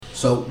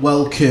So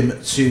welcome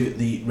to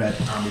the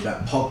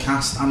RedArmyBet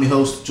Podcast. I'm your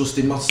host,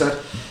 Justin Motstead.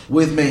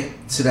 With me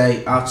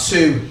today are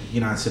two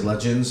United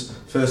legends.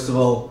 First of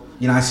all,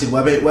 United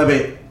Webby.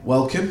 Webby,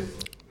 welcome.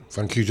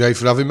 Thank you, Jay,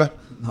 for having me.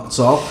 Not at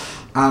all.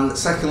 And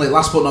secondly,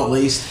 last but not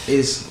least,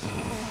 is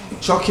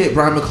Webby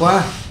Brian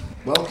McClair.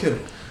 Welcome.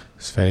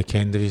 It's very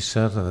kind of you,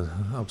 sir.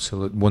 An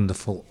absolute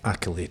wonderful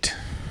accolade.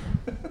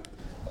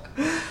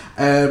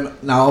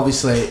 Now,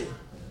 obviously,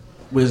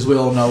 as we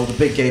all know, the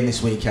big game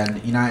this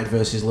weekend, United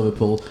versus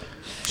Liverpool.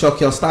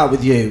 Shocky, I'll start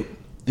with you.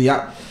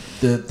 The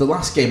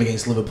last game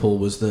against Liverpool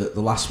was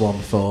the last one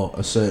for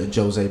a certain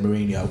Jose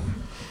Mourinho.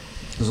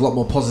 There's a lot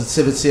more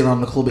positivity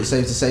around the club, it's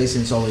safe to say,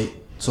 since Ollie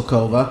took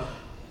over.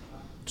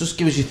 Just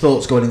give us your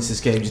thoughts going into this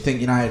game. Do you think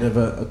United have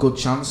a good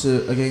chance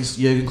against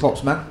Jurgen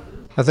Klopp's men?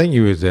 I think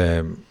you would.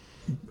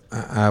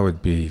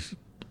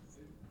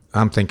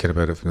 I'm thinking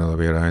about it from the other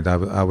way around.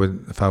 I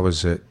would, if I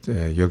was at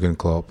Jurgen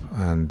Klopp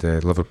and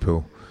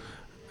Liverpool,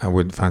 I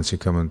wouldn't fancy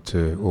coming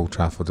to Old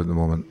Trafford at the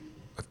moment.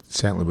 I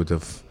certainly would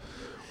have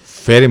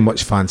very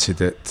much fancied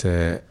it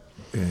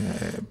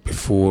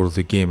before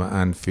the game at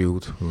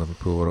Anfield when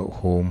Liverpool were at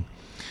home,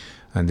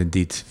 and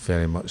indeed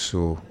very much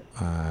so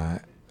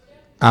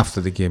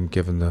after the game,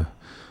 given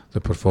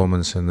the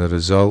performance and the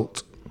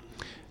result.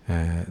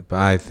 But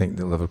I think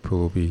that Liverpool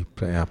will be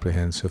pretty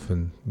apprehensive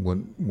and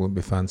won't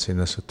be fancying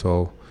this at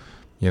all.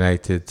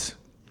 United,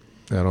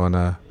 they're on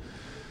a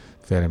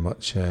very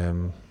much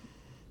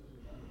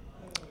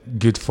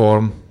good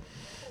form.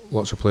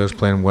 Lots of players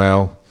playing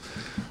well.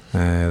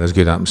 There's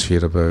good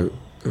atmosphere about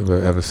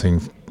everything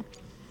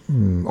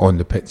on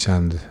the pitch,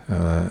 and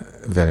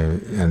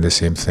the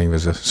same thing.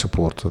 There's a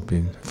supporter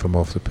being from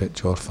off the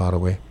pitch or far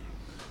away.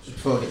 Just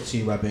before I get to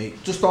you, Webby,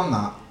 just on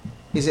that,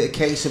 is it a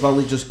case of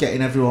only just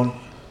getting everyone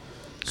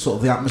sort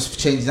of the atmosphere,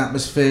 changing the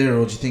atmosphere,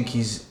 or do you think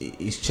he's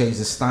changed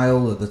the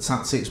style or the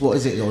tactics? What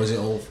is it, or is it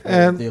all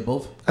the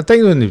above? I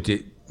think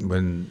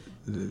when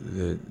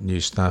the new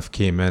staff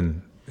came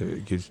in,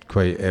 it was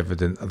quite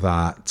evident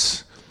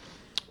that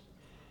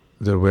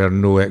there were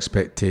no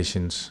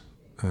expectations.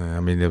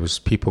 There was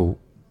people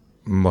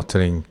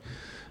muttering,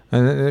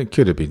 and it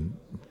could have been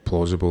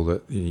plausible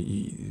that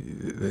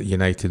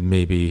United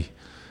maybe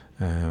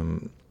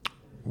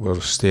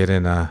were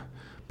staring a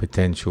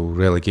potential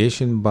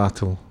relegation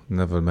battle,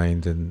 never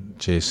mind in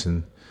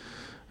chasing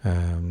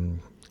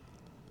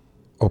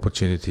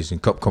opportunities in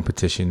cup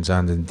competitions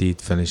and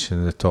indeed finishing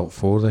in the top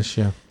four this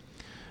year.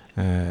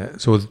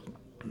 So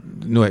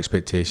no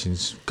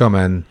expectations, come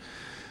in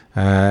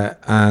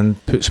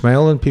and put a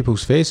smile on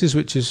people's faces,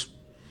 which is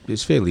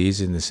it's fairly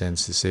easy in the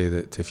sense to say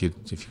that if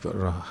you've got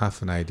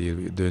half an idea of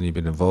what you're doing, you've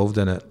been involved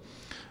in it,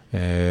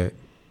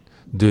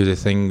 do the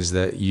things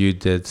that you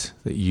did,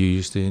 that you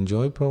used to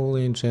enjoy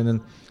probably in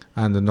training,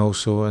 and then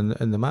also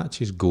in the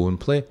matches, go and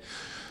play.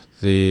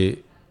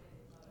 We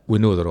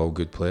know they're all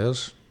good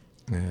players,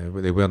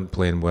 but they weren't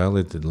playing well.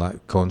 They did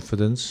lack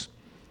confidence,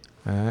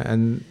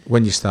 and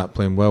when you start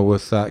playing well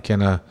with that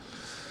kind of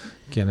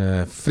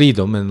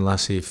freedom and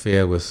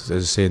laissez-faire, with,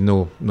 as I say,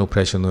 no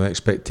pressure, no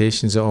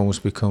expectations, it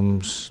almost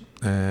becomes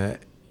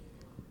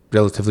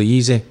relatively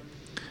easy,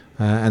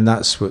 and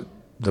that's what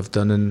they've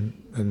done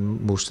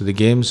in most of the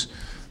games.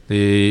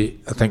 I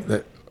think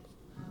that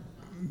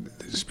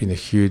there's been a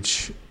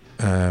huge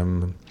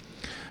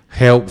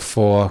help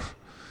for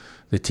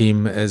the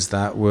team is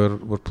that we're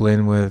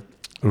playing with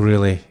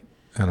really,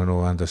 I don't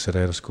know, Anders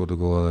Herrera scored a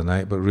goal the other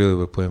night, but really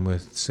we're playing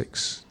with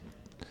six.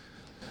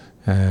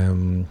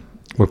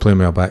 We're playing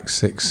with our back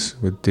six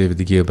with David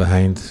De Gea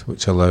behind,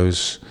 which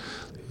allows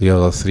the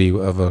other three,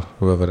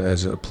 whoever it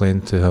is that are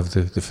playing, to have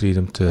the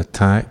freedom to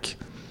attack.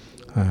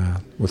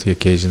 With the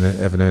occasion that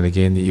every now and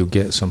again that you'll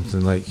get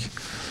something like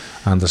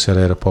Anders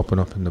Herrera popping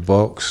up in the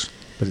box,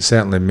 but it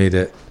certainly made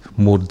it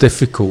more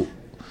difficult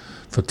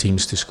for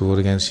teams to score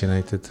against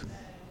United.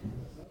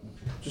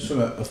 Just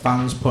from a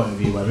fan's point of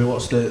view, Webby,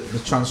 what's the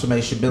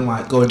transformation been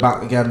like going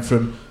back again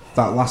from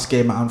that last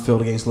game at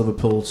Anfield against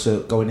Liverpool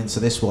to going into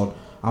this one?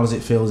 How does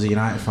it feel as a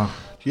United fan?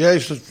 Yeah,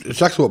 it's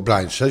exactly what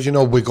Brian says.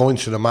 We're going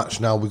to the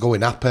match now, we're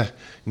going happy.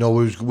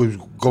 We're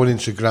going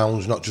into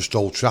grounds, not just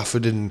Old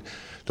Trafford, and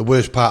the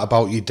worst part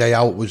about your day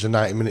out was the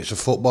 90 minutes of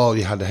football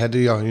you had ahead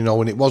of you,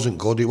 and it wasn't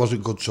good. It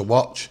wasn't good to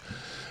watch.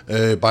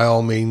 By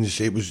all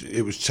means, it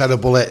was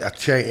terrible. I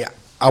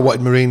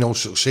wanted Mourinho to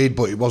succeed,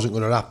 but it wasn't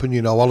going to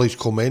happen. Ollie's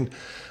come in,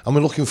 and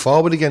we're looking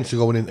forward again to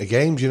going into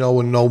games,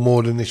 and no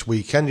more than this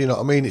weekend. You know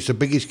what I mean? It's the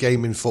biggest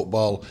game in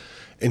football,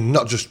 in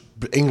not just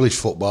English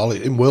football,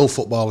 in world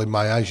football in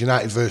my eyes.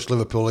 United versus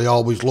Liverpool, they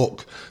always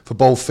look for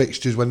both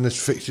fixtures when the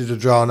fixtures are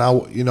drawn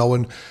out,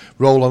 and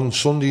roll on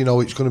Sunday,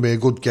 it's going to be a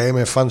good game.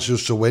 I fancy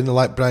us to win.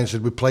 Like Brian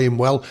said, we're playing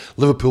well.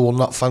 Liverpool will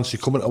not fancy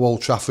coming to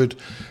Old Trafford.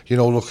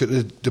 Look at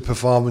the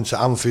performance at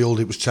Anfield,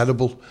 it was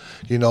terrible.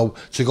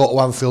 To go to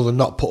Anfield and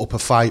not put up a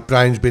fight.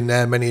 Brian's been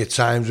there many a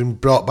times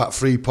and brought back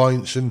 3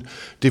 points, and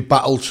they've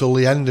battled till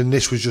the end, and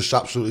this was just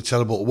absolutely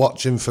terrible to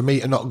watch. And for me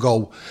to not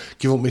go,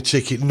 give up my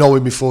ticket,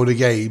 knowing before the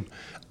game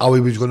how he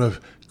was going to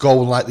go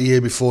like the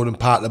year before and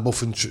park the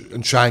bus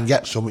and try and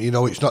get something. You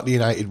know, it's not the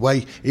United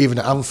way. Even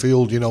at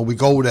Anfield, you know, we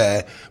go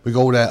there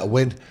to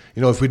win.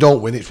 You know, if we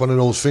don't win, it's one of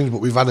those things, but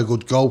we've had a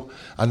good go,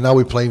 and now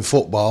we're playing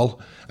football,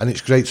 and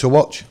it's great to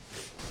watch.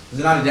 There's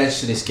an added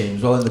edge to this game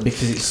as well,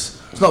 because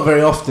it's not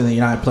very often that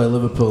United play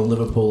Liverpool and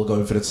Liverpool are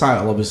going for the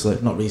title, obviously,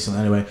 not recently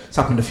anyway. It's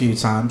happened a few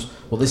times,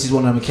 but this is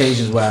one of them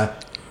occasions where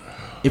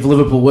if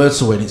Liverpool were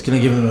to win, it's going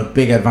to give them a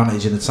big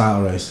advantage in the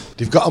title race.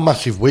 They've got a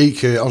massive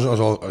week.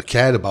 I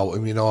cared about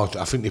them, you know.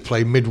 I think they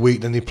play midweek,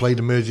 then they play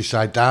the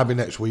Merseyside derby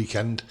next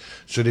weekend.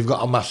 So they've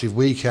got a massive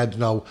weekend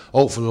now.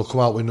 Hopefully they'll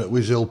come out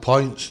with 0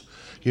 points,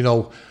 you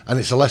know. And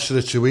it's a lesser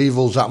of two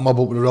evils, that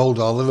mob up the road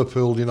or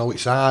Liverpool, you know.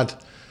 It's hard,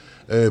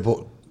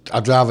 but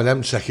I'd rather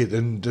them take it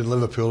than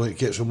Liverpool. It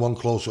gets them one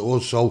closer to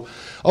us. So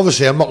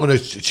obviously I'm not going to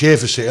cheer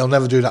for City. I'll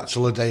never do that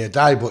till the day I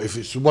die. But if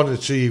it's one of the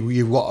two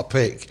you've got to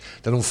pick,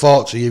 then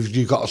unfortunately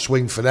you've got to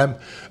swing for them.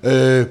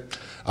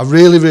 I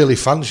really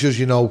fancy us,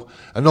 you know.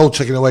 I know,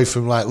 taking away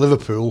from like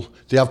Liverpool,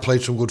 they have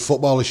played some good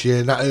football this year,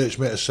 and that hurts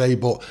me to say.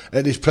 But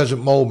at this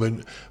present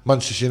moment,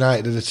 Manchester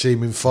United are the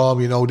team in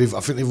form. You know, I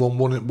think they've won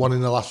one in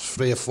the last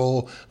 3 or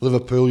 4.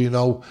 Liverpool, you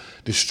know,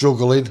 they're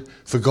struggling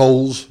for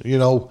goals, you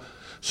know.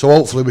 So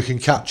hopefully we can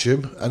catch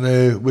him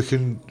and we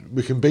can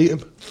beat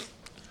him.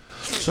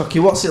 Shocky,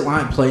 what's it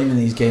like playing in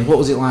these games? What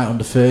was it like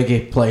under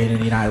Fergie playing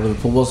in United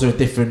Liverpool? Was there a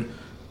different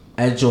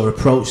edge or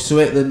approach to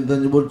it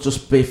than it would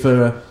just be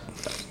for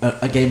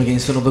a game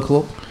against another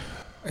club?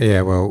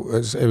 Yeah, well,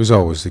 it was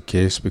always the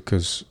case,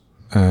 because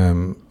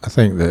I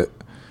think that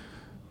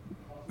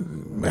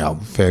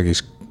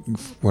Fergie's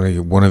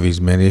one of his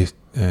many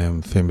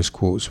famous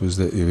quotes was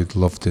that he would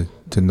love to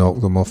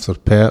knock them off their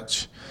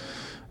perch.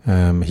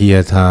 He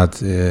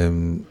had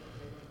an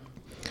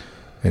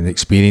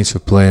experience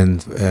of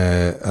playing.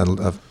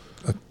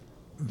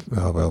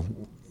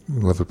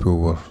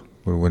 Liverpool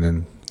were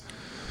winning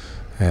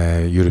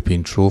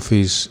European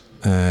trophies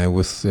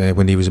with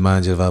when he was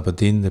manager of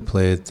Aberdeen. They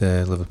played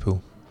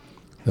Liverpool.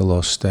 They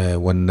lost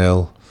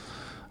 1-0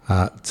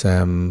 at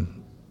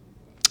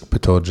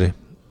Pittodrie.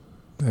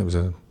 It was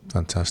a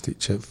fantastic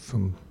chip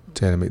from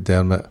Terry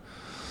McDermott,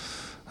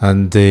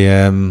 and they.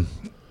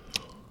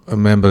 I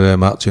remember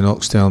Archie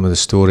Knox telling me the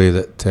story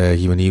that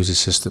when he was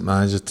assistant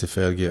manager to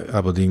Fergie at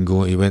Aberdeen,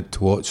 he went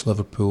to watch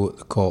Liverpool at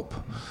the Kop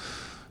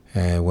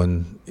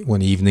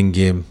one evening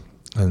game,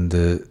 and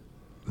the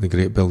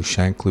great Bill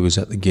Shankly was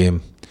at the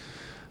game,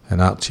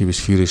 and Archie was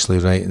furiously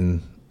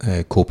writing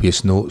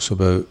copious notes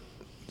about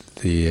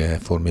the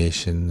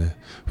formation,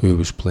 who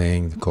was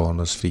playing, the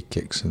corners, free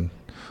kicks, and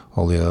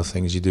all the other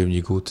things you do when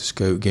you go to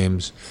scout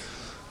games.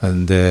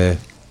 And Bill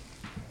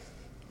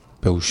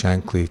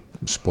Shankly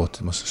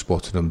must have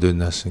spotted him doing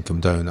this and come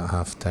down at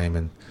half time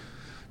and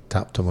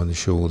tapped him on the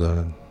shoulder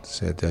and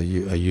said, are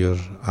you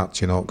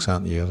Archie Knox,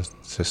 aren't you? You're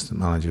assistant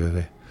manager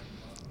of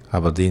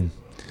Aberdeen.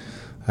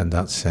 And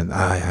that's said,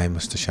 aye,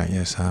 Mr. Shank,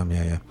 yes, I am,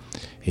 yeah.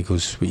 He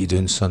goes, what are you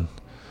doing, son?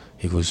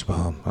 He goes,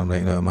 well, I'm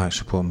writing out a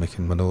match report,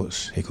 making my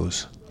notes. He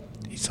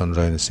turned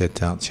round and said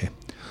to Archie,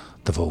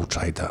 they've all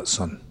tried that,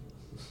 son.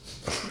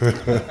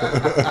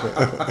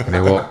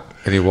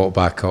 and he walked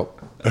back up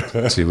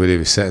to where he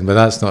was sitting, but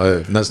that's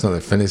not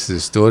the finish of the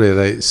story,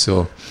 right?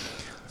 So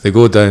they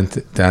go down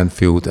to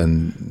Anfield,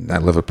 and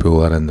at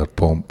Liverpool are in their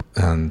pomp,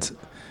 and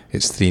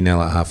it's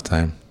 3-0 at half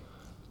time.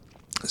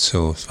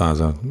 So as far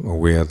as I'm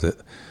aware, that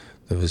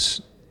there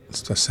was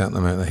a certain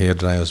amount of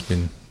hairdryers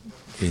being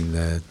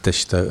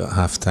dished out at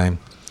half time,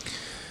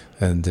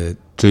 and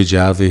Drew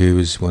Jarvie, who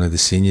was one of the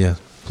senior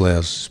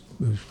players,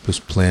 was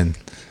playing.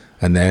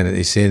 And then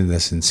he's saying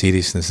this in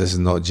seriousness, this is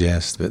not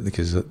jest, but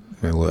because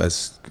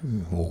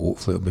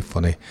hopefully it'll be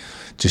funny.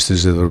 Just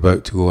as they were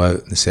about to go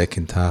out in the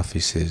second half, he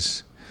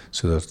says,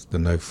 so they're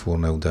now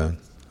 4-0 down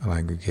on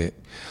aggregate.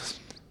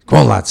 Come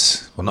on,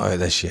 lads, we're not out of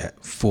this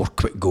yet. 4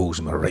 quick goals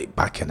and we're right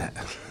back in it.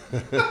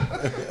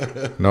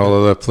 And all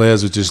of the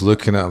players were just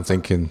looking at him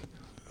thinking,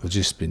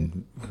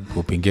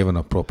 we've been given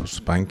a proper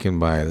spanking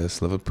by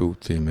this Liverpool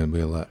team, and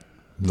we're like,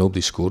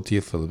 nobody scored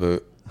here for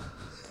about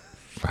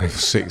 5 or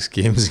 6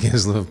 games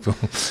against Liverpool.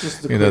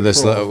 This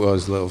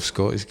little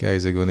Scottish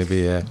guys are going to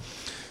be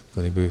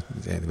they've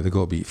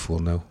got to beat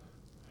 4-0. Do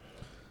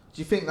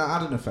you think that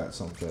had an effect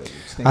on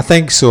Fergie? I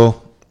think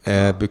so.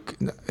 I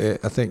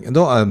think,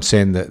 not I'm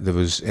saying that there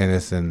was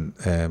anything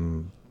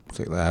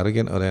particularly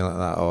arrogant or anything like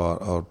that,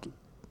 or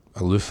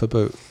aloof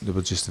about. They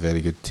were just a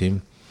very good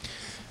team,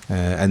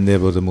 and they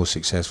were the most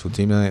successful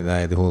team. I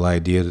think the whole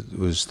idea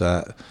was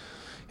that.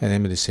 And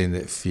everybody's saying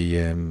that if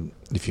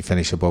you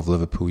finish above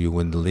Liverpool, you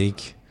win the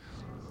league.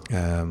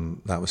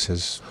 That was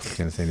his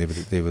kind of thing.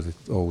 They were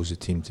always the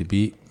team to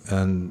beat,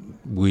 and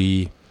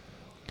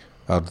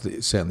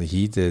certainly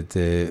he did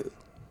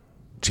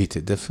treat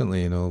it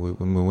differently. You know,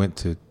 when we went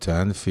to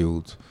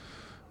Anfield,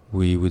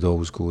 we would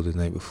always go the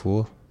night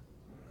before.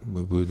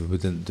 We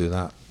didn't do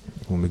that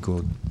when we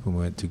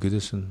went to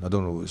Goodison. I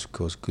don't know what it's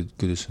because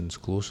Goodison's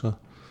closer.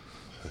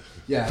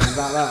 Yeah,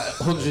 that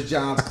 100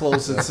 yards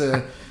closer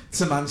to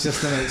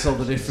Manchester makes all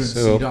the difference.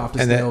 So you don't have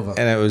to stay over.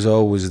 And it was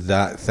always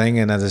that thing.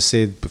 And as I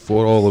said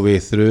before, all the way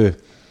through,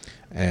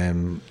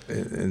 And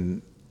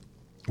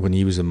when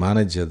he was a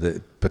manager,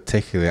 that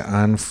particularly at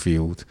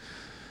Anfield,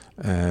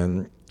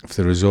 if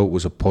the result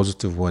was a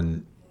positive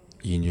one,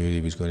 you knew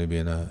he was going to be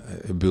in a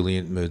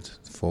ebullient mood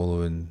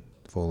following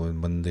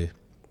Monday,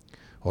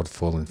 or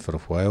following for a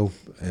while,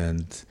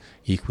 and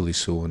equally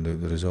so when the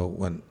result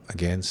went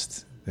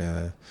against.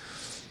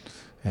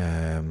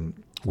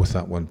 With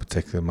that one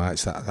particular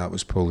match, that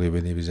was probably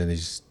when he was in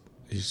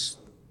his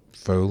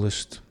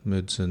foulest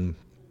moods, and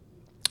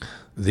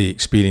the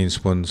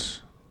experienced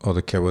ones, or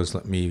the cowards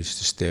like me, used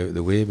to stay out of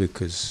the way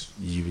because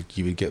you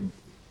would get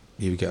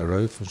a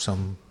row from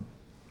some.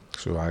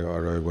 So I got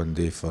a row one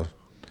day for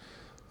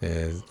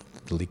the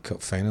League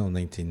Cup final in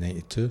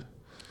 1992.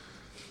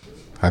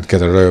 I'd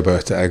get a row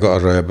about it. I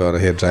got a row about a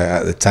hairdryer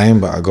at the time,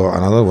 but I got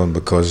another one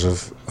because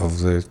of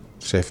the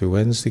Sheffield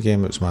Wednesday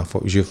game. It was my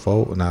fault. It was your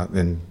fault, and I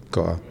then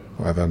got a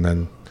whatever, and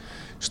then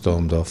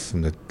stormed off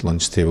from the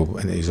lunch table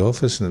into his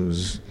office, and it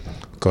was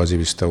because he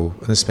was still.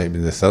 And this might have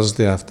been the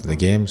Thursday after the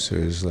game, so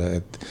it was like,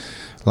 it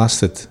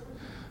lasted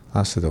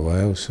a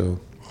while. So,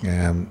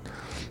 and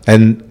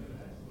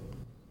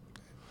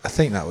I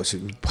think that was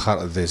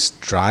part of this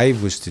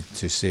drive, was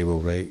to say, well,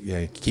 right,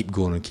 yeah, keep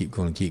going and keep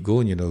going and keep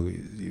going. You know,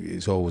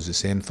 it's always the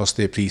same. First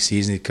day of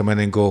pre-season, he'd come in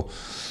and go,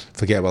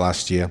 forget about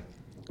last year,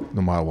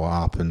 no matter what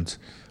happened.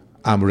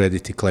 I'm ready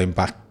to climb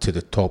back to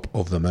the top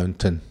of the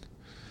mountain.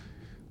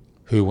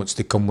 Who wants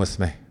to come with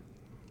me?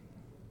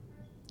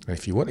 And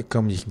if you want to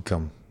come, you can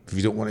come. If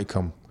you don't want to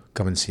come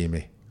and see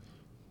me.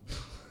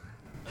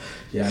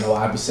 Yeah, I know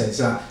what I'd be saying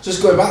to that.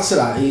 Just going back to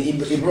that,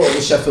 he brought up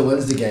the Sheffield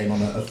Wednesday game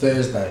on a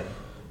Thursday.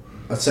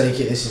 I take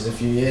it this is a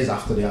few years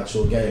after the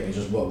actual game. He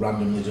just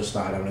randomly just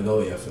started having a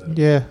go at you for.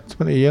 Yeah, it's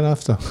been a year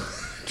after.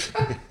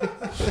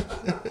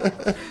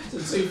 So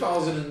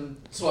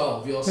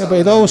 2012, you're. Yeah, but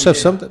he'd always have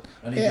something.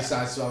 And he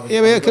decides to have a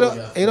yeah, go at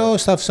you. he'd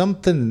always have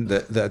something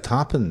that had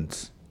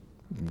happened.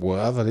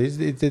 Whatever he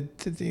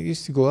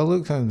used to go, I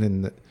looked at him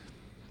and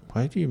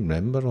why do you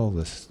remember all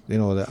this? You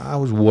know, that I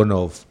was one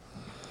of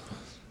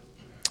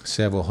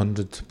several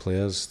hundred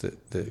players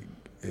that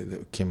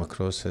came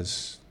across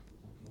his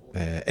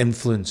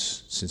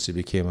influence since he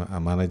became a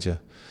manager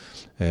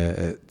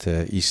at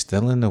East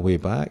Stirling the way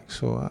back.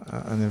 So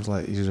and it was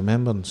like he's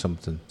remembering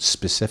something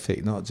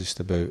specific, not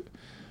just about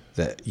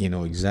that. You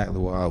know exactly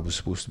what I was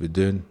supposed to be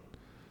doing,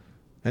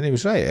 and he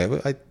was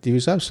right. He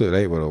was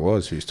absolutely right what it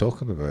was he was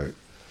talking about.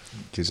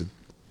 Because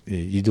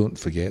you don't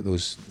forget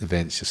those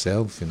events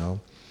yourself, you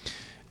know.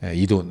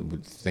 You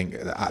don't think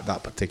at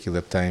that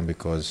particular time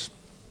because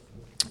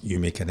you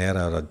make an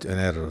error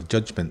of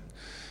judgment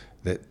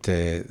that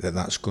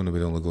that's going to be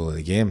the only goal of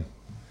the game.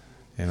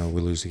 You know,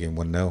 we lose the game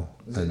 1-0.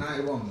 Was it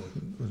 91?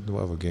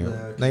 Whatever game.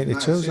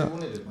 92 was that?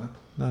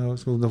 No, it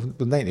was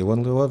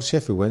 91. It was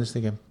Sheffield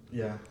Wednesday game.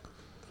 Yeah.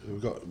 We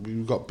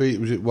got beat.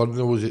 Was it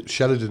 1-0? Was it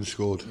Sheridan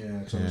scored? Yeah,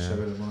 it's on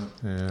Sheridan, wasn't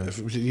it? Yeah. If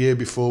it was it the year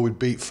before we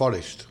beat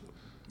Forest?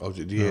 Or was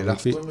it the year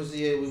after? When was the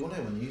year we won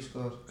it, when you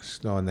scored?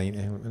 No, 90.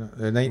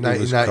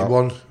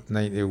 1991.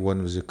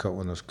 91 was the cup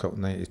when there was cup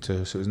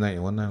 92, so it was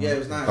 91 now. Yeah, it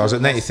was 91. Or was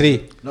it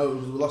 93? No, we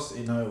lost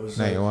it. No, it was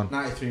 91.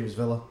 93 was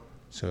Villa.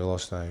 So we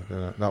lost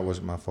that. That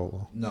wasn't my fault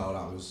though. No,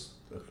 that was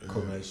a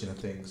culmination of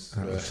things.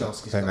 I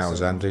think that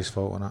was Andre's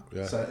fault, wasn't it?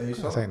 Yeah. So, whose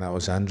fault? I think that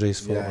was Andre's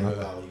fault, Yeah, wasn't it?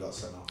 well, you got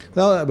sent off.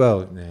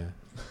 Well, yeah.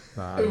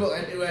 Well,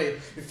 anyway,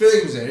 if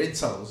Philly was there, he'd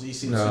tell us. He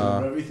seems to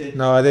remember everything.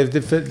 No, they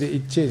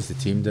changed the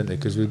team, didn't they?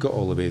 Because we got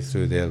all the way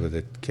through there with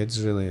the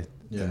kids, really,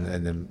 Yeah.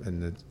 and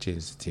they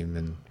changed the team,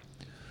 and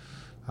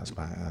that's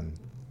back. And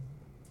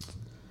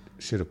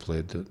should have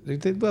played.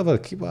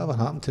 Whatever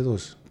happened to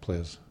those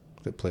players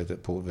that played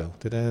at Portville?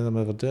 Did any of them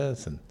ever do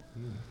anything?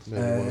 No,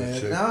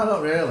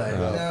 not really.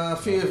 No, a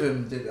few of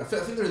them did. I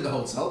think they're in the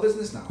hotel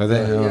business now. Are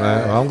they?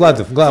 Yeah, Well, I'm glad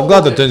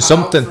they're doing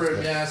something.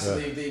 Yeah, so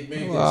they moved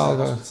into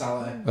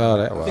hospitality. All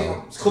right, I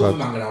think it's called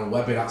hanging around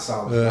Webby. That's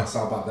how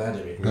bad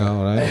they're doing.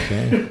 All right,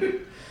 okay.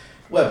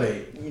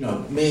 Webby, you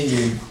know, me and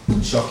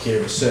you, Shock here,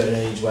 at a certain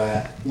age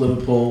where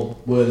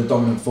Liverpool were the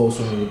dominant force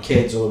when we were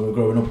kids or when we were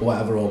growing up or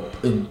whatever, or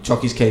in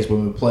Chocky's case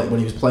when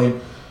he was playing.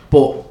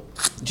 But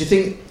do you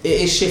think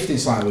it is shifting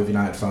slightly with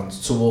United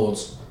fans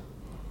towards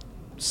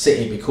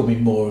City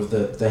becoming more of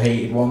the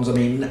hated ones? I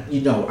mean,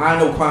 you know, I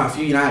know quite a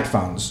few United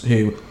fans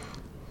who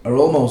are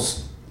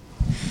almost,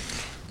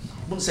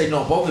 I wouldn't say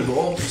not bothered, but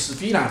almost a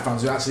few United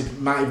fans who actually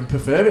might even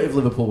prefer it if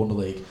Liverpool won the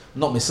league.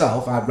 Not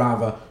myself, I'd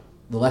rather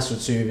the lesser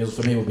of two evils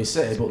for me would be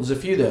City, but there's a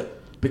few that,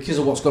 because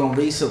of what's gone on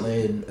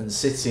recently and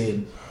City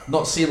and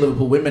not seeing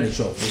Liverpool win many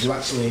trophies, who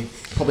actually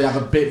probably have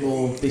a bit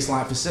more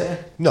dislike for City.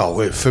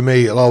 No, for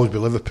me it'll always be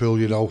Liverpool,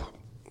 you know.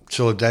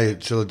 Till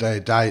the day I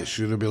die, it's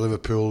going to be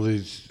Liverpool.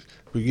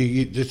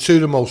 The two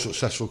of the most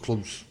successful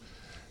clubs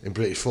in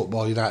British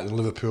football, United and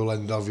Liverpool,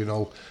 end of, you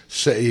know.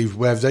 City,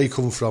 where have they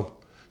come from?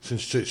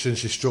 Since they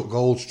struck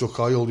gold, struck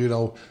oil, you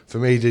know. For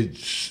me,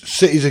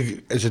 City's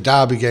is a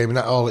derby game, and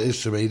that's all it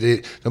is to me.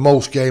 The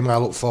most game I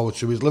look forward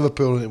to is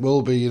Liverpool, and it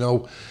will be, you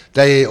know.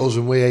 They hate us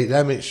and we hate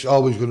them. It's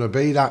always going to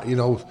be that, you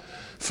know,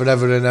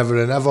 forever and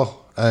ever and ever.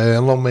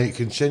 And long may it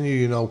continue,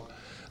 you know.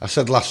 I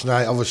said last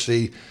night,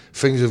 obviously,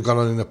 things have gone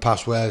on in the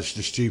past where it's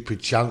the stupid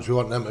chants, we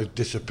want them to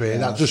disappear.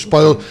 That just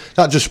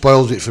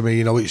spoils it for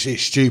me,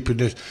 it's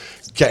stupidness,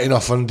 getting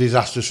off on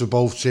disasters for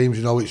both teams,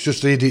 it's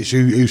just the idiots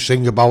who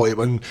sing about it,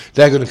 and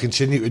they're going to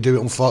continue to do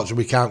it.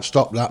 Unfortunately, we can't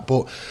stop that.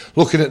 But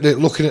looking at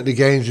the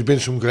games, there's been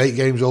some great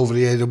games over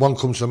the years. The one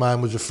comes to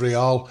mind was a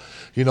 3-3.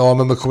 I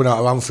remember coming out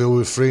of Anfield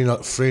with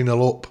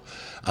 3-0 up,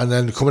 and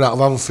then coming out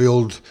of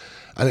Anfield,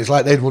 and it's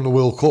like they'd won the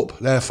World Cup,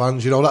 their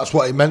fans, that's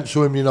what it meant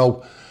to him,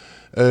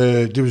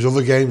 there was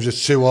other games at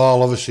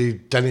 2-2, obviously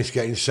Dennis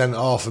getting sent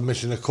off and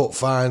missing a cup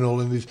final,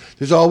 and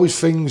there's always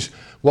things.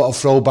 What a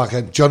throwback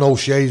at John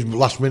O'Shea's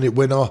last minute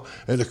winner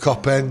at the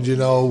Cop End,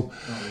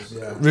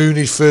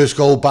 Rooney's first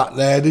goal back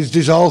there.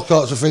 There's all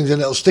sorts of things,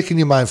 and it'll stick in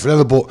your mind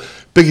forever. But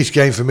biggest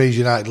game for me is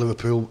United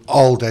Liverpool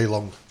all day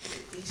long.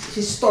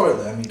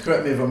 Historically,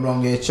 correct me if I'm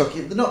wrong here,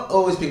 Chucky, they've not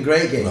always been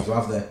great games,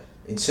 have they?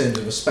 In terms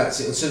of respect,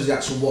 in terms of the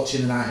actual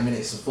watching the 90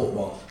 minutes of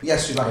football.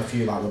 Yes, we've had a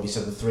few, like Robbie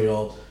said, the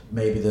 3-3.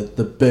 Maybe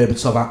the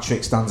Berbatov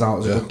hat-trick stands out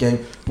as a good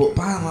game, but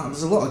by and large,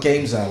 there's a lot of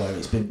games there where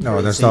it's been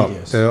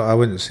tedious. I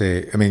wouldn't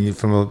say.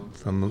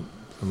 From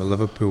a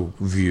Liverpool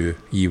view,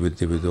 they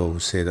would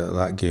always say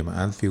that game at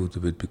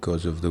Anfield would,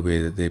 because of the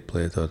way that they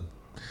played.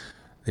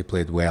 They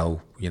played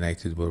well.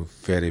 United were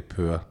very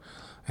poor,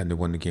 and they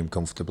won the game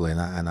comfortably.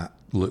 And that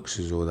looks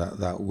as though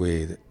that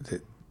way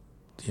that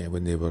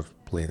when they were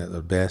playing at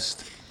their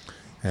best,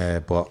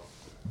 but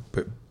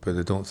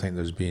I don't think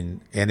there's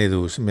been any of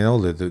those. All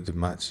the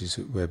matches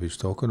that Webby was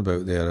talking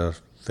about there are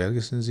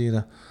Ferguson's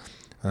era.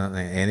 I don't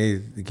think any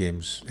of the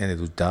games, any of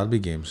those derby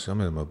games,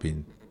 some of them have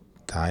been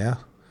dire.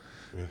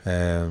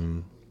 Yeah.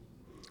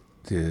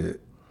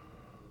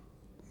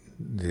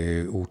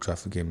 The Old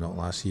Trafford game not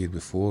last year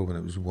before, when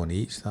it was 1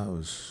 each, that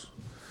was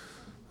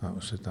a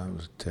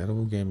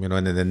terrible game.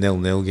 And then the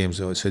 0-0 games.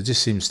 So it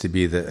just seems to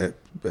be that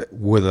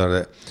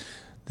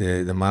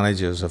the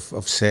managers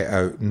have set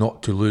out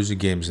not to lose the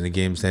games, and the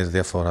games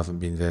therefore haven't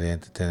been very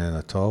entertaining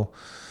at all.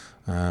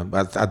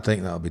 But I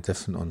think that'll be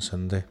different on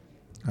Sunday.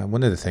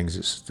 One of the things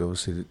that's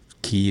obviously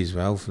key as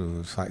well, from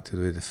the fact of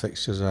the way the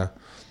fixtures are,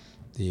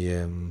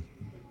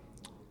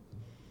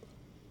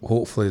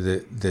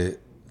 hopefully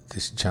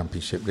this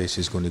championship race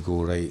is going to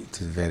go right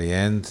to the very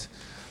end.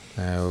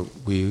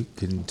 We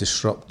can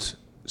disrupt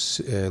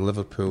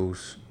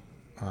Liverpool's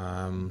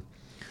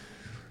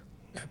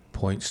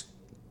points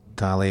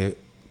tally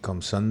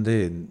come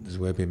Sunday, and as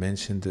Webby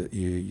mentioned, that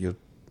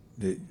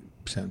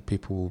certain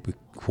people will be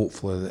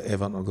hopeful that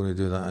Everton are going to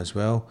do that as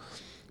well.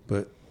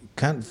 But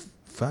can't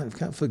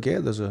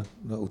forget there's a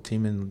little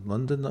team in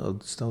London that are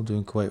still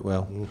doing quite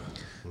well.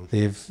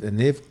 They've got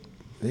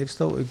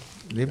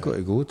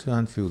to go to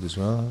Anfield as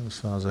well, as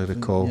far as I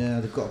recall.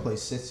 Yeah, they've got to play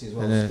City as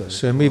well.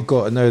 So we've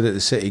got, now that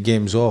the City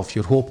game's off,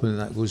 you're hoping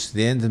that goes to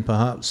the end, and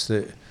perhaps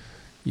that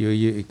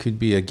it could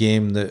be a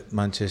game that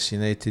Manchester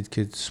United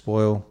could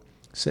spoil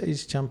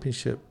City's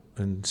championship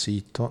and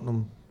see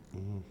Tottenham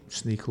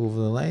sneak over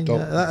the line.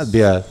 That'd be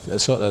a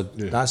sort of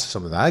that's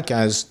something that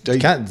guys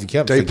can't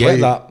forget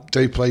that.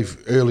 They play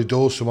early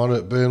doors tomorrow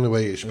at Burnley,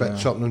 where you expect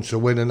Tottenham to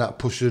win, and that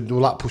pushes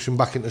them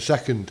back into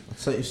second.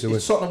 So if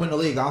Tottenham win the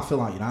league, I feel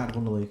like United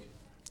won the league.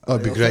 Oh,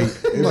 it'd be great.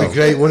 It'd be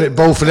great, wouldn't it?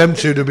 Both of them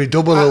two, there'd be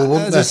double,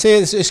 wouldn't as they?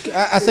 I say,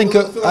 I think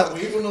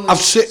have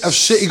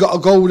City got to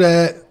go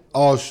there,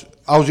 or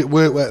how's it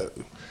work?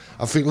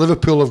 I think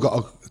Liverpool have got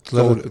to.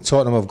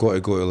 Tottenham have got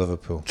to go to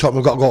Liverpool.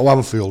 Tottenham have got to go to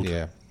Anfield.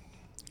 Yeah.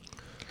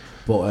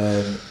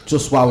 But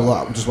just while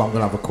I'm going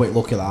to have a quick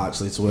look at that,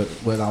 actually, to work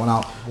that one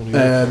out.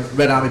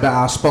 RedArmyBet,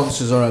 our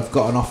sponsors, have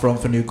got an offer on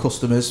for new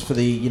customers for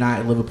the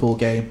United Liverpool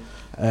game.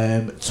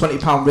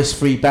 £20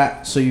 risk-free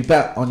bet. So you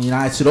bet on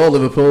United or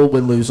Liverpool,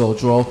 win, lose or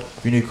draw.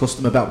 If you're a new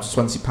customer, bet up to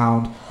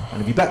 £20.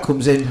 And if your bet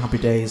comes in, happy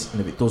days.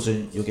 And if it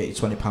doesn't, you'll get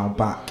your £20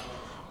 back.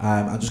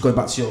 And just going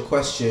back to your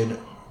question,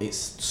 it's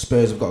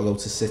Spurs have got to go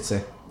to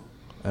City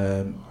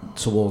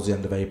towards the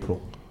end of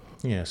April.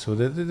 Yeah, so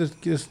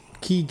there's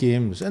key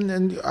games,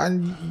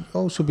 and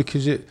also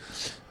because you're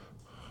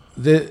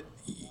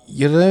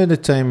around the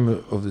time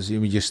of the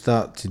season when you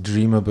start to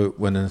dream about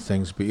winning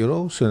things, but you're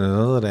also on the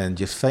other end,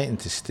 you're fighting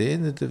to stay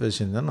in the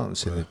division. I'm not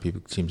saying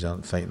that teams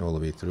aren't fighting all the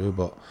way through,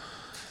 but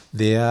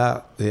there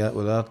are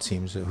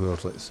teams who are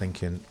like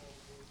thinking,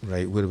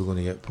 right, where are we going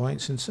to get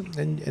points?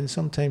 And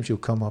sometimes you'll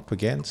come up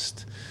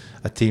against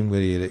a team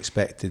where you're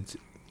expected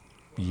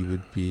you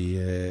would be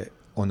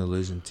on a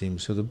losing team.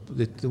 So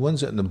the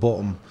ones that are in the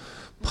bottom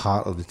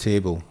part of the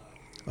table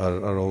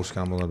are all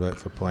scrambling about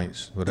for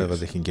points wherever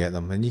they can get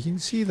them, and you can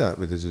see that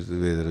with the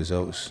way the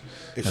results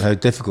and how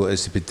difficult it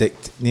is to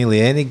predict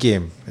nearly any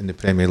game in the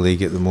Premier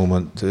League at the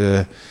moment.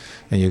 And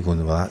you're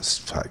going, well, I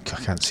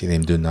can't see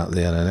them doing that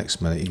there. And the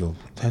next minute you go,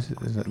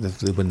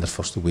 they win their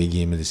first away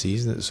game of the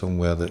season at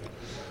somewhere that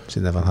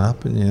should never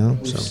happen.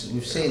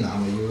 We've seen that. I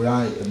mean, you're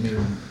right. I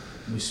mean,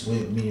 we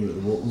at the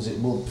Wolves,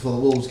 for the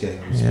Wolves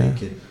game, I was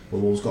thinking,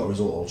 well, Wolves got a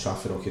result at Old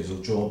Trafford, okay, it was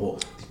a draw,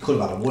 but they could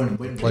have had a win.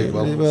 Played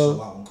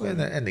well.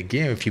 In the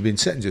game, if you'd been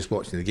sitting just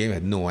watching the game,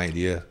 had no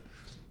idea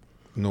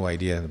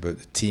about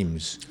the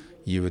teams,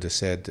 you would have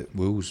said that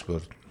Wolves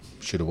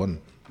should have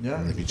won. Yeah.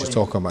 And if you just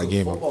talk about a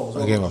game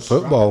of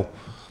football,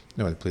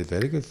 no, they played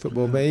very good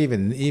football. But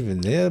even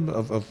there,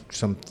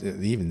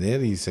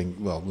 you think,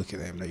 well, look at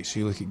them, right? So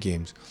you look at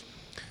games,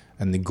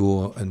 and they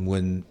go and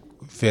win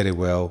very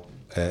well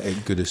at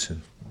Goodison,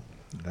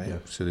 right? Yeah.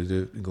 So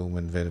they go and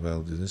win very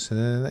well at Goodison, and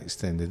then the next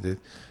time they do,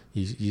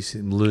 you see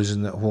them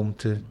losing at home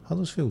to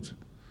Huddersfield.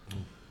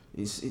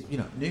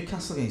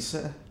 Newcastle against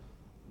City.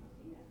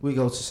 We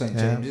go to St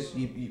James's.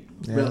 You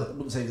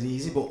wouldn't say it's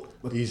easy, but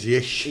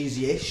easy-ish.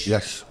 Easy-ish.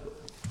 Yes.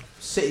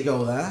 City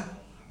go there,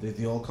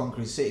 the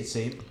all-conquering City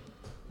team,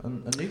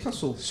 and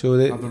Newcastle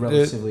have a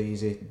relatively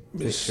easy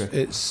picture.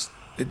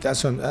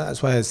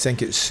 That's why I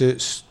think it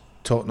suits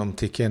Tottenham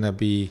to kind of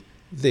be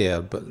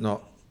there, but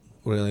not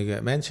really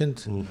get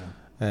mentioned,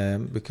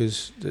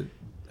 because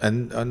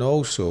and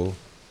also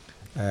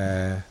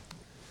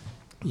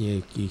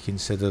you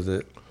consider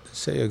that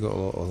City have got a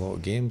lot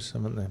of games,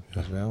 haven't they,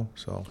 as well?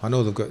 So I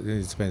know they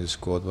need to spend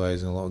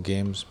squad-wise in a lot of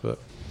games, but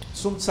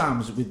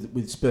sometimes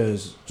with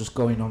Spurs, just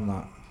going on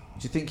that,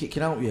 do you think it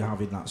can help you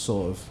having that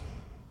sort of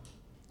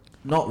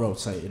not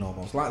rotating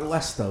almost like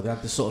Leicester? They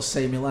had the sort of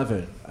same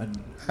 11, and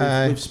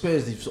with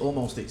Spurs, they've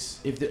almost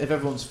if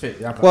everyone's fit,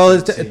 they have. Well,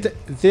 it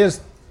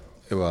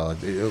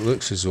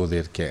looks as though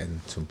they're getting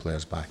some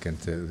players back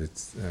into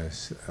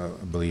I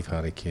believe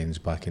Harry Kane's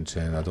back in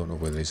training. I don't know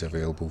whether he's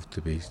available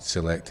to be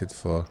selected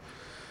for.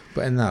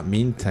 But in that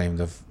meantime,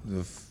 the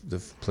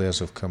players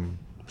have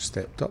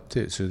stepped up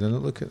to it. So then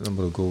look at the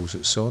number of goals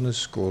that Son has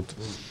scored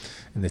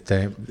in the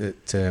time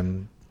that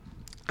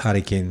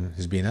Harry Kane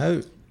has been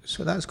out.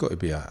 So that's got to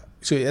be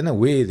so in a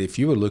way, if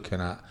you were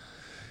looking at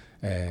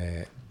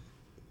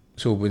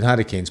so when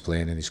Harry Kane's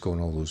playing and he's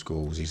scoring all those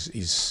goals,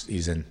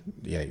 he's in.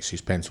 Yeah, so he's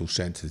penciled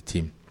straight into the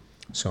team.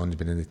 Son's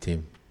been in the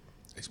team.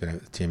 He's been out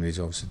of the team, and he's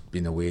obviously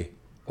been away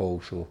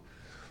also.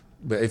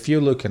 But if you're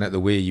looking at the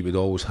way you would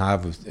always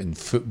have in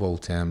football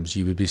terms,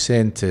 you would just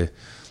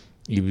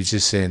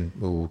saying,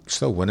 well, we're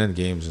still winning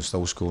games and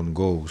still scoring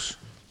goals.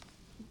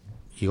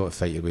 You got to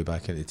fight your way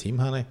back into the team,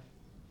 Harry.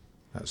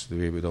 That's the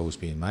way it would always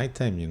be in my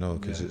time,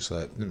 because it's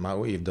like, no matter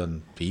what you've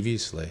done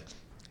previously,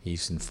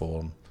 he's in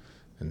form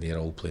and they're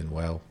all playing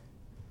well.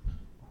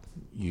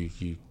 You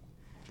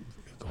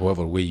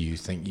however way you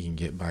think you can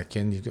get back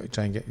in, you've got to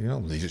try and get,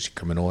 they're just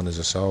coming on as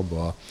a sub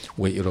or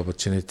wait your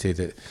opportunity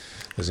that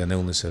there's an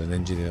illness or an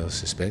injury or a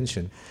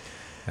suspension.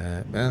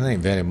 And I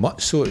think very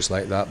much so it's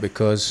like that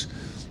because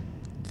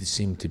they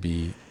seem to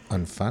be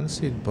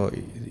unfancied. But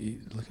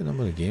look at the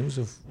number of games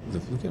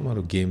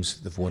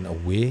they've won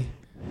away.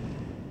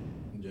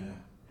 Yeah.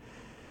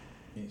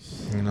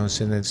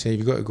 Say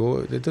you've got to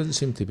go. There doesn't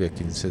seem to be a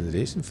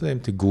consideration for them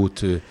to go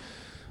to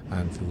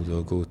Anfield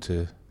or go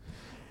to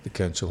the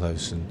Council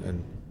House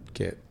and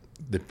get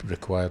the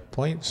required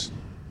points.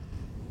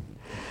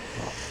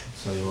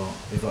 Tell you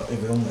what,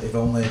 if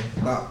only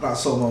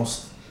that's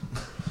almost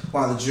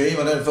like the dream.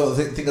 I don't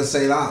think I'd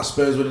say that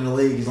Spurs winning the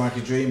league is like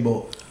a dream, but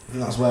I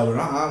think that's where we're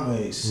at, aren't we?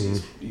 It's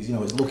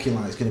looking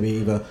like it's going to be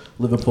either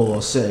Liverpool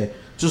or City.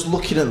 Just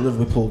looking at the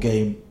Liverpool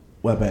game,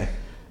 Webby,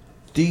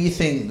 do you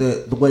think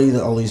that the way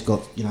that Ollie's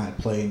got United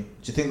playing,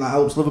 do you think that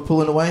helps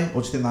Liverpool in a way,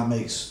 or do you think that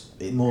makes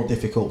it more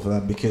difficult for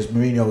them? Because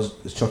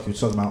Mourinho, as Chucky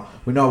was talking about,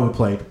 we know we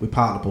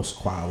parked the bus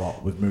quite a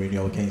lot with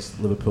Mourinho against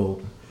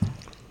Liverpool.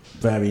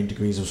 Varying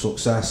degrees of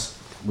success.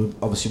 We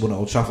obviously won at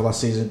Old Trafford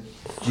last season.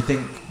 Do you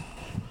think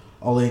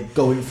Ollie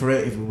going for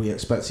it, if we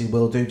expect he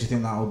will do you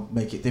think that'll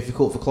make it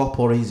difficult for Klopp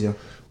or easier?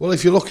 Well,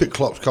 if you look at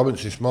Klopp's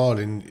comments this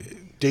morning,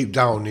 deep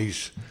down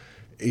he's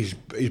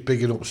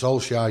bigging up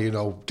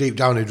Solskjaer, deep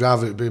down he'd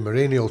rather it be a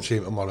Mourinho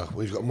team tomorrow.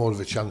 He's got more of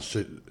a chance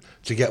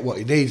to get what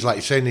he needs. Like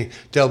you're saying,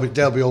 they'll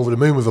be over the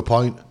moon with a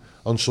point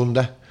on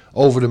Sunday.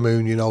 Over the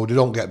moon, they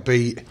don't get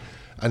beat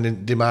and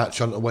then they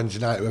march on to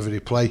Wednesday night, whoever they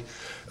play.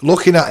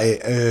 Looking at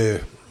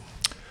it,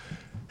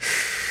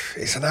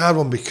 it's an hard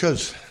one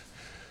because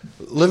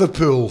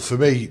Liverpool, for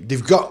me, they're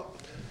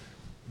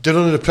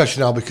under the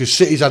pressure now because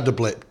City's had the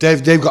blip.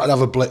 They've got to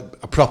have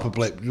a proper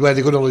blip where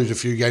they're going to lose a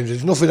few games.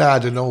 There's nothing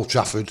harder than Old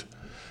Trafford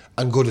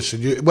and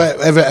Goodison.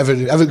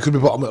 Everything could be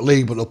bottom of the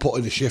league, but they'll put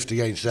in a shift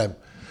against them.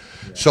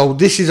 Yeah. So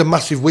this is a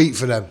massive week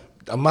for them.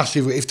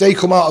 If they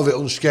come out of it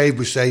unscathed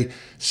with, say,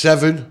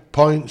 7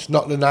 points,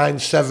 not the 9,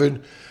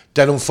 7,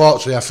 then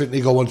unfortunately I think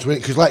they go on to win it.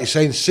 Because like you're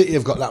saying, City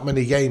have got that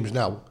many games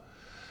now.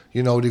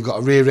 They've got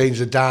to rearrange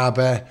the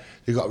derby,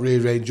 they've got to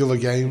rearrange other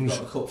games.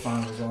 They've got the cup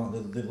finals,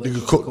 aren't they?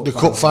 The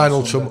cup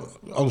final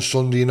on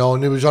Sunday,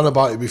 and he was on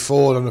about it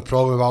before on the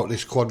programme about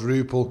this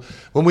quadruple.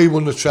 When we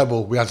won the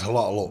treble, we had a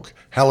lot of luck,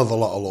 hell of a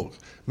lot of luck.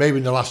 Maybe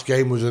in the last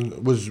game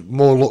was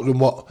more luck than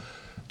what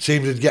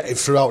teams would get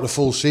throughout the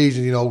full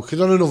season,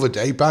 because on another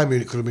day, Bayern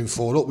Munich could have been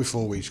 4 up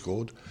before we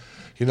scored,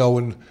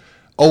 and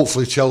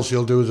hopefully Chelsea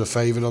will do us a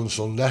favour on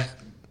Sunday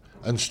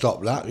and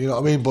stop that, you know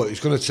what I mean? But it's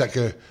going to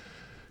take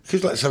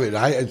because let's have it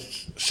right,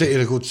 City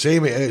are a good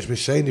team, it hurts me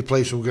saying they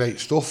play some great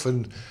stuff,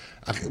 and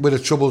with the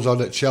troubles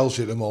on at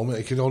Chelsea at the moment,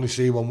 you can only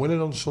see one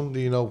winning on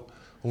Sunday,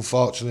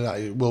 Unfortunately, that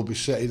it will be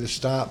City to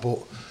start, but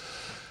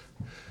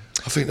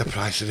I think the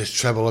price of this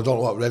treble, I don't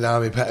know what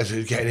RedArmyBet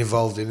is getting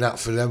involved in that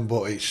for them,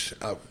 but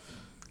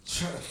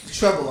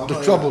Treble. The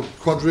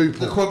quadruple.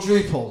 The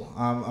quadruple.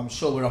 I'm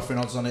sure we're offering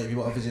odds on it if you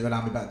want to visit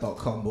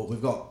RedArmyBet.com, but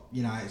we've got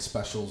United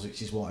specials,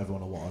 which is what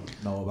everyone will want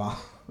to know about.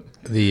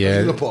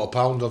 You're going to put a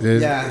pound on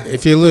it. Yeah,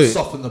 if you look,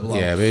 soften the blow.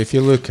 Yeah, but if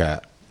you look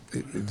at,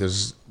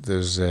 there's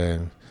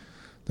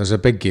a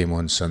big game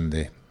on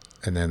Sunday,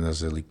 and then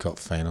there's the League Cup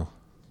final.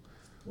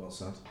 Well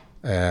said.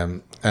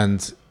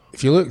 And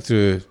if you look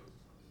through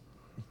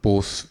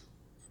both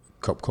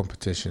cup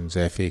competitions,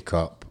 the FA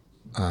Cup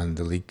and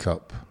the League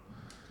Cup,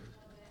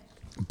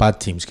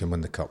 bad teams can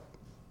win the cup.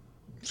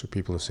 So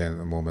people are saying at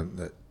the moment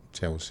that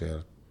Chelsea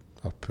are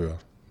poor,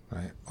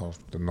 right? Or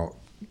they're not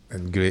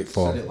in great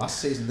form. Said it last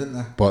season, didn't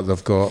they? But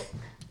they've got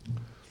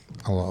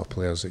a lot of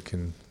players that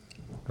can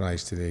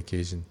rise to the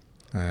occasion.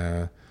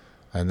 And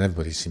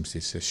everybody seems to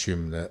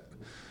assume that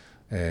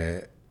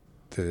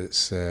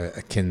it's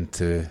akin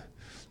to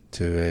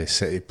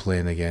City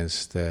playing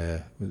against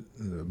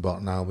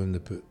Burton Albion. They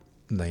put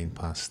 9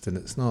 past, and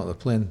it's not. They're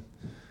playing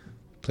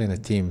a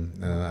team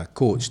and a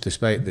coach,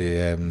 despite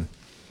the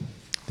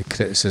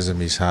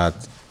criticism he's had.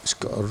 He's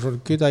got a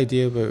good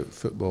idea about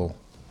football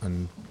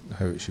and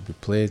how it should be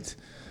played,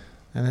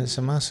 and it's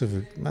a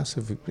massive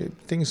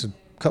things.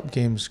 Cup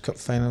games, cup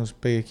finals,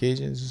 big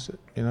occasions,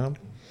 you know.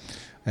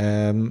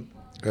 And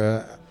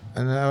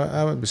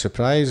I wouldn't be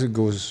surprised it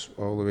goes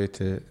all the way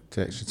to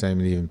extra time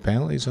and even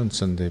penalties on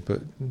Sunday.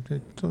 But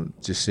don't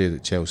just say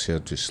that Chelsea are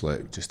just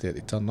there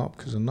to turn up,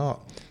 because they're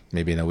not.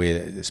 Maybe in a way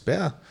that it's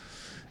better.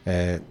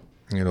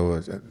 You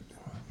know,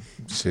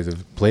 say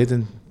they've played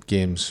in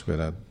games where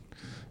I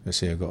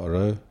got a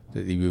row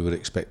that we were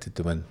expected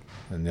to win,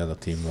 and the other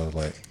team were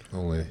like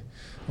only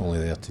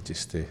there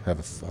to have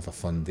a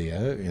fun day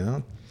out, you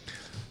know.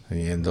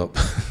 And you end up,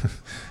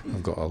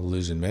 I've got a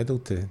losing medal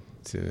to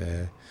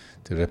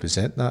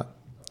represent that.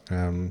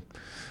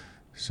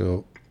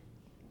 So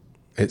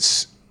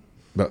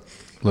but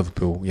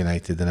Liverpool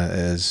United, and it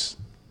is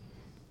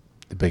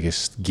the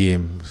biggest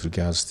game with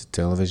regards to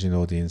television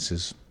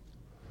audiences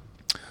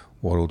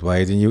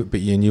worldwide, and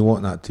you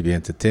want that to be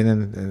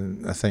entertaining,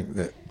 and I think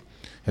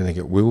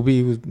it will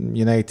be. With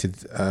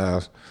United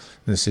are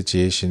in a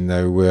situation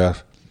now where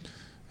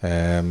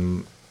I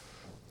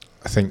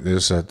think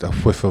there's a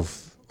whiff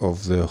of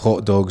the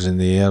hot dogs in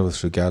the air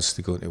with regards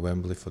to going to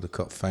Wembley for the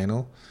cup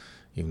final,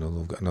 even though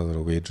they've got another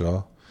away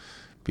draw.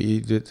 But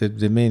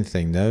the main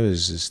thing now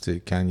is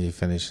can you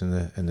finish in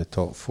the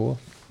top 4,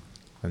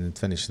 and then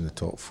finishing the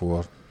top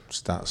 4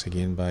 starts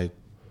again by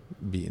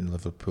beating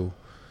Liverpool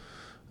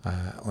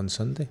on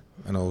Sunday,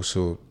 and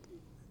also,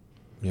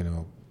 you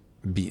know,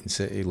 beating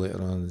City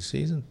later on in the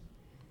season.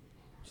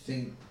 Do you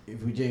think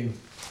if we do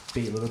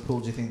beat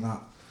Liverpool, do you think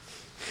that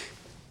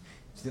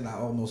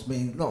almost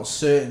means not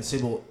certainty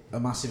but a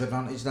massive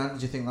advantage then?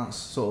 Do you think that's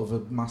sort of a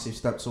massive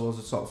step towards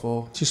the top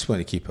 4? Just want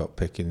to keep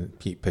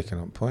picking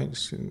up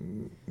points.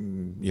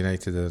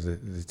 United are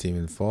the team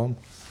in form.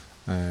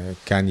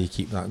 Can you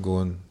keep that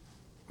going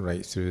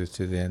right through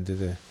to the end of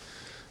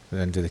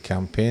the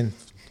campaign?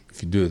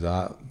 If you do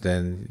that,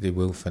 then they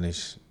will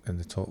finish in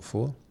the top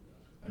 4.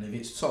 And if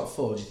it's top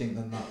 4, do you think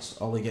then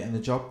that's Ollie getting the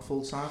job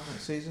full time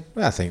next season?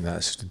 Well, I think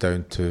that's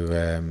down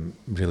to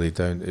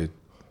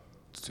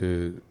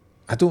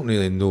I don't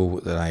really know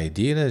what their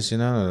idea is, you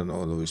know. I don't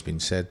know what it's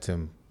been said to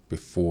him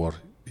before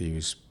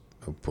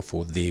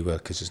they were,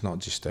 because it's not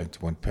just down to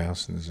one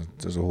person.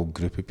 There's a whole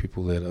group of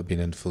people there that have been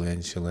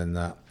influential in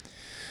that.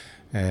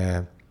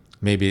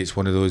 Maybe it's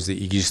one of those that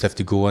you just have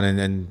to go on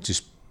and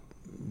just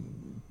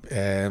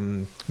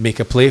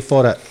make a play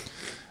for it.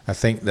 I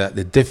think that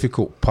the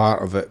difficult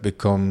part of it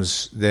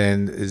is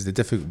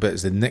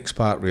the next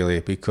part, really,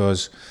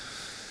 because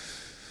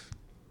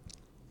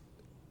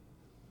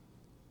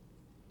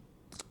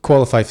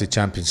qualify for the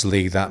Champions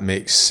League, that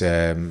makes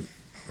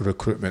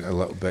recruitment a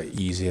little bit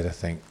easier, I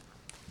think.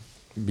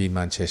 Being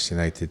Manchester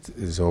United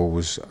is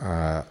always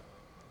a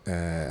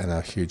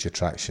huge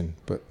attraction,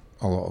 but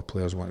a lot of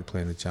players want to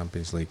play in the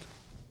Champions League.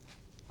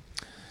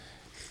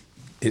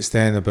 It's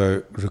then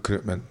about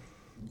recruitment.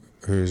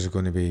 Who's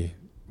going to be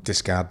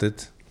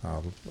discarded,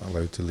 or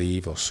allowed to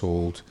leave, or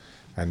sold,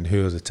 and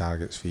who are the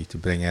targets for you to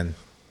bring in,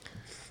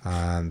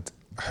 and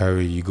how are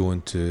you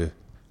going to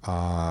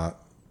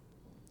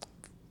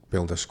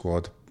build a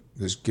squad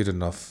that's good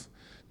enough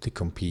to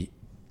compete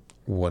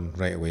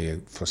right away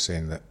for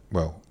saying that,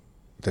 well,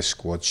 this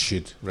squad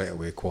should right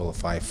away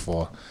qualify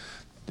for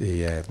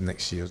the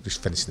next year,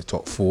 just finishing the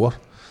top 4,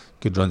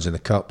 good runs in the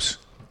cups,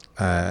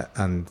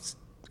 and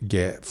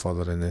get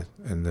further in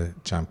the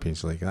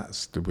Champions League.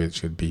 That's the way it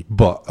should be.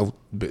 But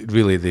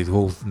really, the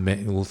whole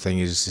thing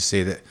is to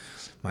say that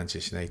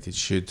Manchester United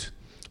should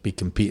be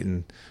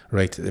competing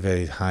right at the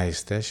very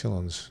highest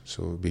echelons.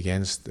 So it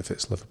begins if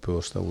it's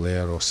Liverpool still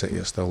there, or City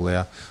are still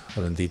there,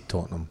 or indeed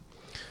Tottenham,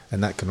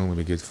 and that can only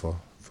be good for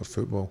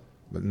football,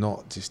 but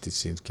not just to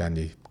say, can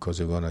you, because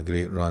they've on a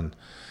great run,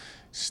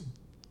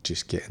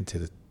 just get into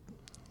the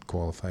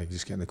qualify,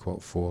 just get in the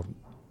quad 4.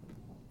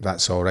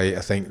 That's all right.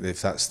 I think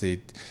if that's the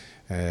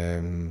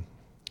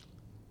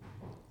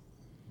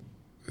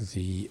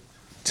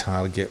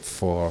target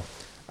for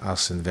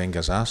Arsene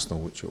Wenger's Arsenal,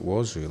 which it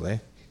was really,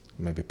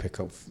 maybe pick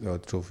up the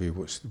odd trophy,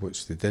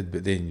 which they did,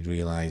 but then you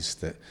realise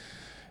that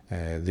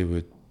they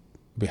would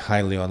be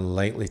highly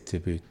unlikely to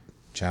be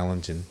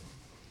challenging,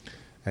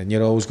 and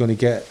you're always going to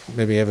get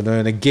maybe every now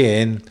and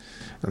again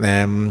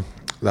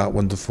that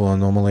wonderful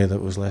anomaly that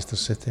was Leicester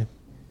City.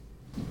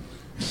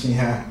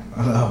 Yeah,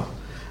 I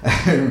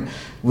know.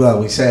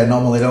 Well, we say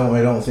anomaly, don't we?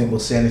 I don't think we'll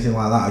see anything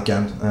like that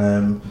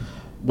again.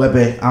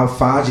 Webby, how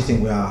far do you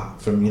think we are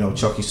from,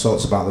 Chucky's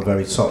talks about the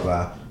very top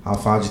there? How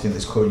far do you think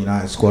this current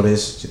United squad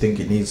is? Do you think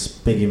it needs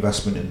big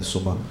investment in the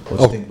summer? Or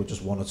do you think we're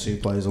just 1 or 2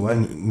 players away?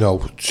 No,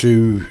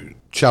 to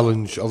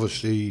challenge,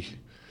 obviously,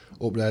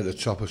 up there at the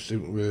top, I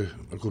think we're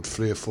a good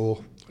 3 or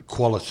 4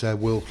 quality,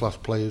 world-class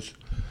players.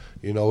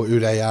 Who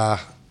they are,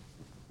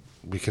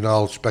 we can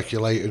all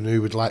speculate on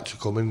who would like to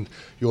come in.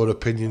 Your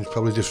opinion's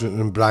probably different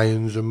than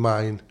Brian's and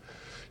mine.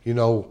 We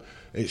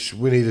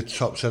need a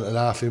top centre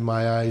half in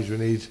my eyes. We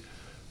need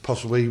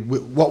possibly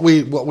what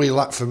we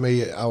lack for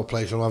me at our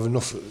place. I don't have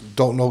enough.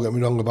 Don't get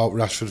me wrong about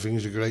Rashford. I think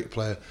he's a great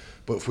player,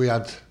 but if we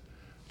had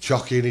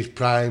Chucky in his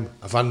prime,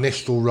 a Van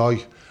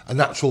Nistelrooy, a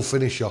natural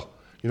finisher,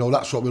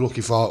 that's what we're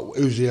looking for.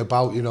 Who's he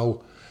about?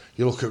 You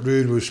look at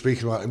Rooney. We were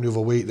speaking about him the other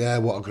week there.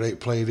 What a great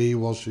player he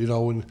was.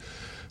 And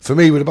for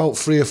me, with about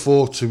 3 or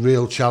 4 to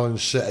real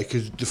challenge City,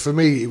 because for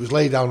me, it was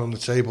laid down on the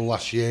table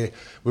last year.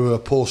 We were a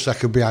poor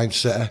second behind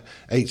City,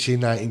 18,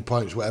 19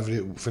 points, whatever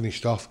it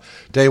finished off.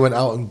 They went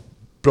out and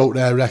broke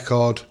their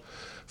record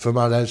for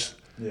Mahrez,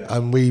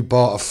 and we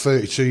bought a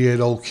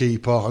 32-year-old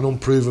keeper, an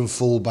unproven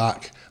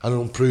full-back, and an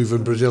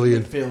unproven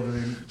Brazilian.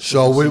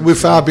 So we're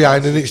far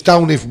behind, and it's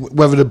down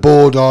whether the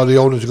board or the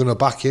owners are going to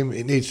back him.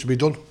 It needs to be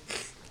done.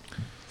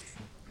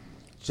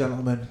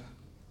 Gentlemen,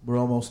 we're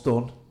almost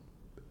done.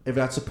 If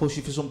I had to push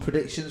you for some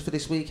predictions for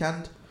this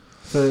weekend,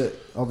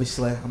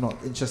 obviously I'm not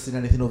interested in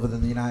anything other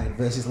than the United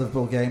versus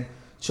Liverpool game.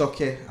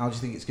 Chucky, how do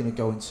you think it's going to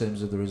go in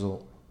terms of the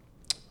result?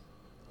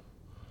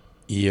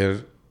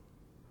 United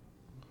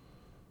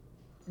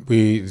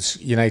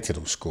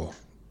will score,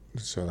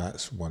 so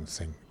that's one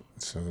thing.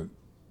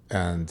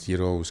 And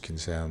you're always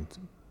concerned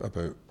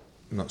about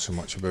not so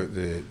much about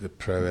the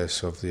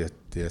prowess of the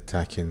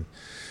attacking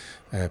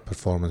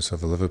performance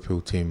of the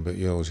Liverpool team, but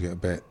you always get a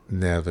bit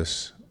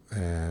nervous.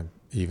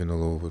 Even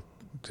though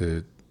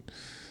the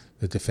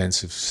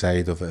defensive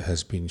side of it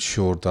has been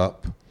shored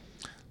up.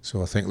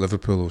 So I think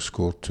Liverpool will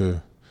score 2.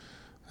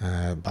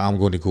 But I'm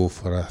going to go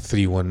for a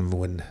 3-1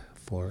 win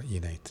for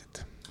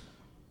United.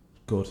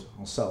 Good.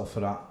 I'll settle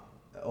for that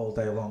all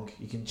day long.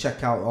 You can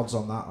check out odds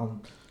on that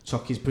on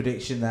Chucky's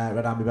prediction there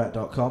at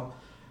RedArmyBet.com.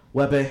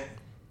 Webby,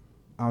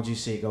 how do you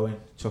see it going?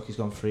 Chucky's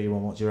gone 3-1.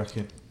 What do you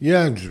reckon?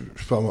 Yeah,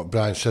 from what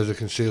Brian says, I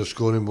can see us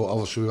scoring, but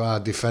obviously with our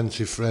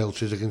defensive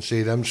frailties, I can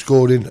see them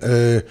scoring.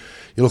 You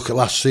look at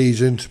last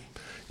season,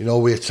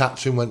 we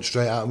attacked him, went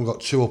straight at him,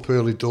 got 2 up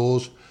early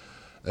doors.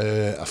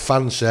 I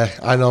fancy,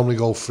 I normally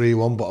go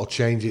 3-1, but I'll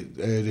change it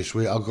this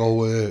week. I'll go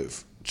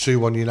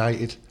 2-1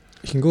 United.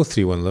 You can go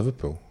 3-1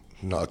 Liverpool.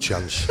 Not a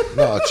chance.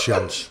 Not a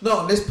chance. Not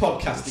on this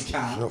podcast, you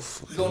can't.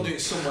 You go and do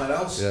it somewhere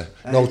else. Yeah.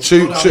 No,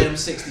 2-1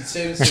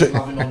 so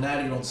have him on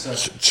there.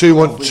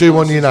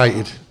 2-1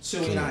 United.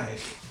 2-1 United.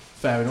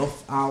 Fair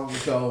enough. I'll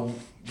go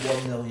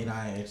 1-0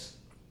 United.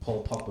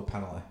 Paul Pogba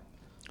penalty.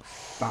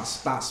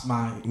 That's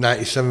my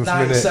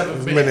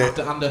 97th minute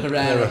after Ander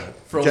Herrera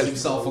throws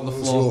himself on the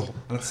floor.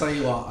 And I tell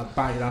you what, I'd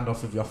bite your hand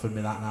off if you offered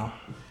me that now.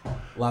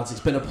 Lads, it's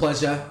been a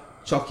pleasure.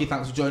 Chucky,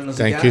 thanks for joining us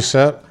again. Thank you,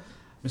 sir.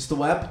 Mr.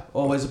 Webb,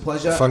 always a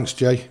pleasure. Thanks,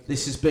 Jay.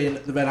 This has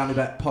been the Red Army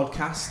Bet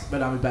podcast.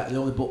 Red Army Bet, the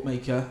only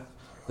bookmaker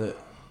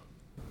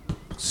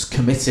that's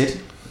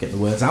committed, get the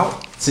words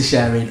out, to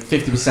sharing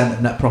 50%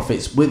 of net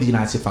profits with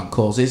United fan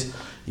causes.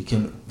 You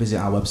can visit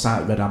our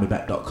website,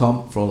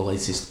 RedArmyBet.com, for all the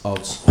latest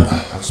odds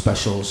and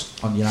specials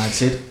on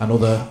United, and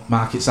other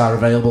markets are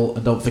available.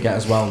 And don't forget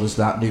as well, there's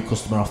that new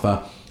customer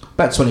offer.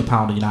 Bet £20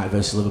 on United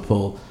versus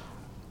Liverpool,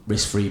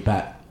 risk-free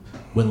bet,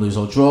 win, lose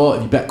or draw.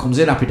 If your bet comes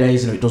in, happy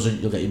days, and if it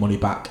doesn't, you'll get your money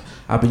back.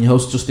 I've been your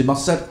host, Justin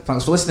Mossad.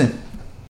 Thanks for listening.